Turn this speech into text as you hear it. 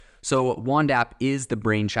So Wand app is the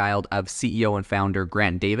brainchild of CEO and founder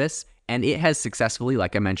Grant Davis, and it has successfully,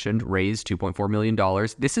 like I mentioned, raised $2.4 million.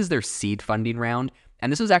 This is their seed funding round,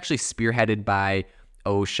 and this was actually spearheaded by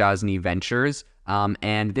O'Shaughnessy Ventures,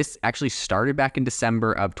 and this actually started back in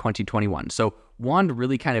December of 2021. So Wand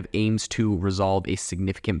really kind of aims to resolve a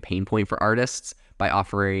significant pain point for artists by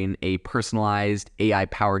offering a personalized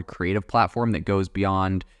AI-powered creative platform that goes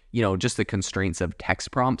beyond, just the constraints of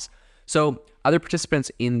text prompts. So other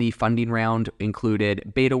participants in the funding round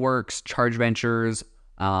included BetaWorks, Charge Ventures,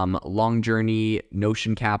 Long Journey,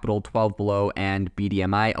 Notion Capital, 12 Below, and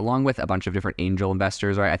BDMI, along with a bunch of different angel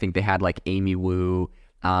investors, right? I think they had like Amy Wu,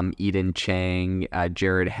 Eden Chang,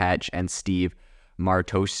 Jared Hetch, and Steve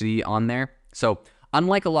Martosi on there. So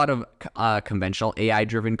unlike a lot of conventional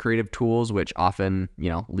AI-driven creative tools, which often,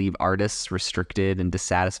 leave artists restricted and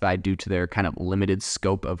dissatisfied due to their kind of limited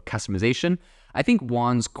scope of customization, I think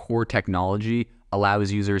Wand's core technology allows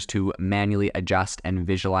users to manually adjust and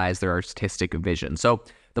visualize their artistic vision. So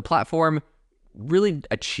the platform really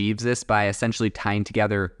achieves this by essentially tying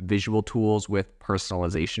together visual tools with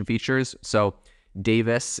personalization features. So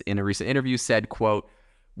Davis, in a recent interview, said, quote,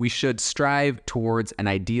 "We should strive towards an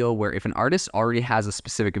ideal where if an artist already has a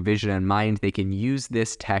specific vision in mind, they can use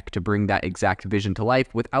this tech to bring that exact vision to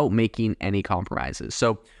life without making any compromises."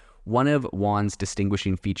 So one of Wand's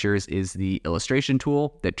distinguishing features is the illustration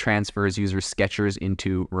tool that transfers users' sketches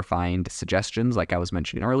into refined suggestions, like I was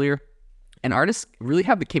mentioning earlier. And artists really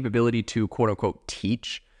have the capability to, quote unquote,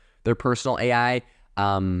 teach their personal AI,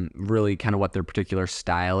 really kind of what their particular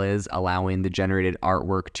style is, allowing the generated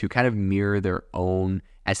artwork to kind of mirror their own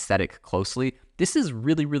aesthetic closely. This is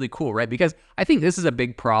really, really cool, right? Because I think this is a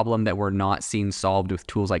big problem that we're not seeing solved with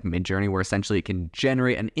tools like Midjourney, where essentially it can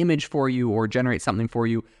generate an image for you or generate something for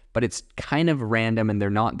you, but it's kind of random and they're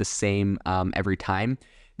not the same every time.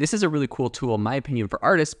 This is a really cool tool, in my opinion, for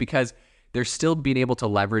artists because they're still being able to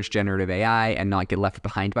leverage generative AI and not get left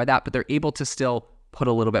behind by that, but they're able to still put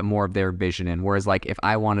a little bit more of their vision in. Whereas like if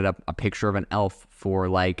I wanted a picture of an elf for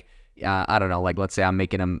like, I don't know, like let's say I'm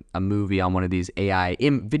making a movie on one of these AI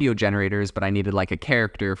video generators, but I needed like a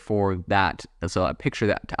character for that. So a picture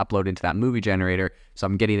that to upload into that movie generator. So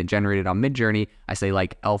I'm getting it generated on Midjourney. I say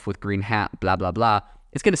like elf with green hat, blah, blah, blah.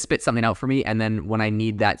 It's going to spit something out for me. And then when I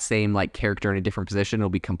need that same like character in a different position, it'll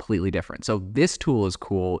be completely different. So this tool is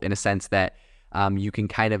cool in a sense that you can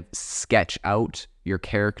kind of sketch out your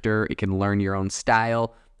character. It can learn your own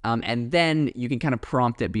style. And then you can kind of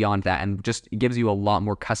prompt it beyond that and just it gives you a lot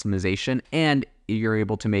more customization. And you're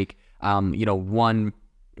able to make, one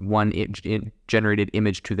generated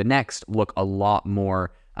image to the next look a lot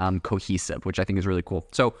more cohesive, which I think is really cool.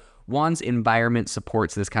 So Wand's environment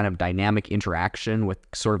supports this kind of dynamic interaction with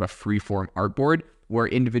sort of a free-form artboard where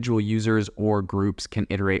individual users or groups can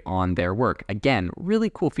iterate on their work. Again, really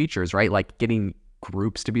cool features, right? Like getting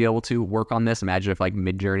groups to be able to work on this. Imagine if like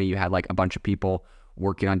Midjourney, you had like a bunch of people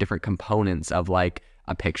working on different components of like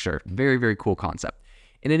a picture. Very, very cool concept.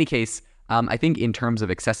 In any case, I think in terms of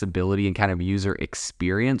accessibility and kind of user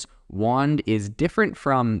experience, Wand is different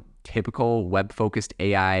from typical web-focused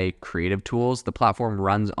AI creative tools. The platform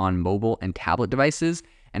runs on mobile and tablet devices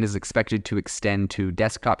and is expected to extend to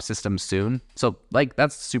desktop systems soon. So like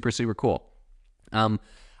that's super, super cool. I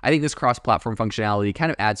think this cross-platform functionality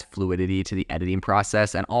kind of adds fluidity to the editing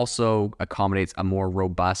process and also accommodates a more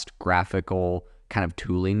robust graphical kind of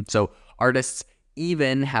tooling. So artists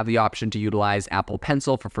even have the option to utilize Apple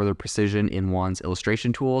Pencil for further precision in Wand's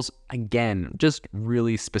illustration tools. Again, just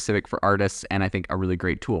really specific for artists and I think a really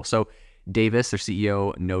great tool. So Davis, their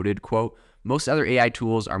CEO, noted, quote, "Most other AI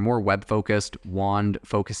tools are more web-focused. Wand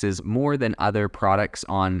focuses more than other products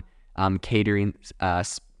on catering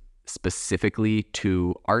specifically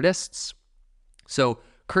to artists." So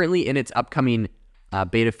currently in its upcoming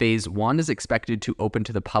beta phase, Wand is expected to open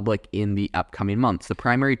to the public in the upcoming months. The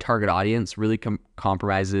primary target audience really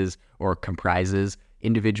comprises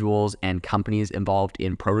individuals and companies involved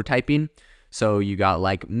in prototyping. So you got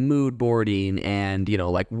like mood boarding and,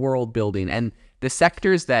 like world building. And the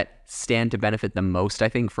sectors that stand to benefit the most, I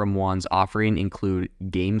think, from Wand's offering include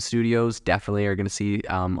game studios. Definitely are going to see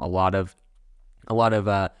a lot of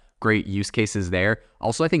great use cases there.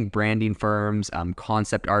 Also, I think branding firms,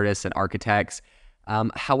 concept artists and architects.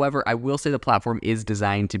 However, I will say the platform is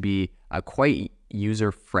designed to be quite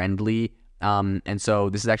user-friendly, and so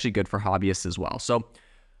this is actually good for hobbyists as well. So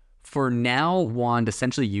for now, Wand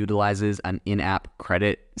essentially utilizes an in-app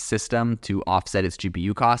credit system to offset its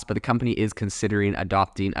GPU costs, but the company is considering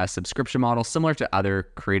adopting a subscription model similar to other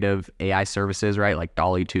creative AI services, right? Like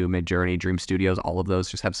DALL-E 2, Midjourney, Dream Studios, all of those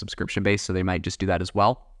just have subscription-based, so they might just do that as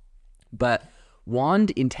well. But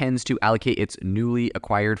Wand intends to allocate its newly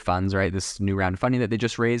acquired funds, right, this new round of funding that they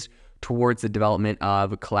just raised, towards the development of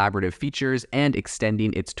collaborative features and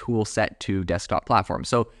extending its tool set to desktop platforms.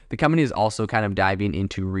 So the company is also kind of diving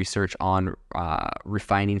into research on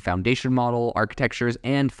refining foundation model architectures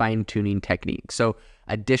and fine-tuning techniques. So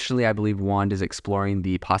additionally, I believe Wand is exploring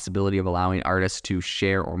the possibility of allowing artists to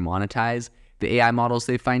share or monetize the AI models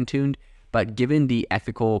they fine-tuned. But given the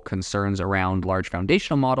ethical concerns around large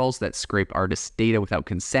foundational models that scrape artists' data without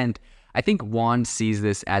consent, I think Wand sees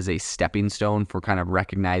this as a stepping stone for kind of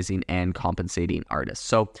recognizing and compensating artists.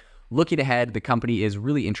 So looking ahead, the company is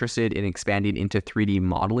really interested in expanding into 3D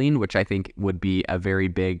modeling, which I think would be a very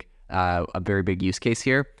big use case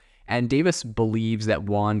here. And Davis believes that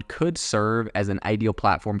Wand could serve as an ideal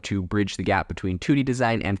platform to bridge the gap between 2D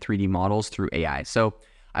design and 3D models through AI. So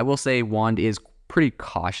I will say Wand is pretty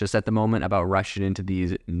cautious at the moment about rushing into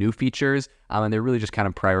these new features, and they're really just kind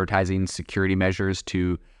of prioritizing security measures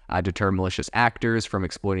to deter malicious actors from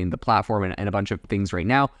exploiting the platform and a bunch of things right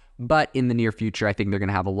now. But in the near future, I think they're going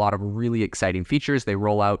to have a lot of really exciting features they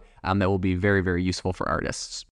roll out that will be very, very useful for artists.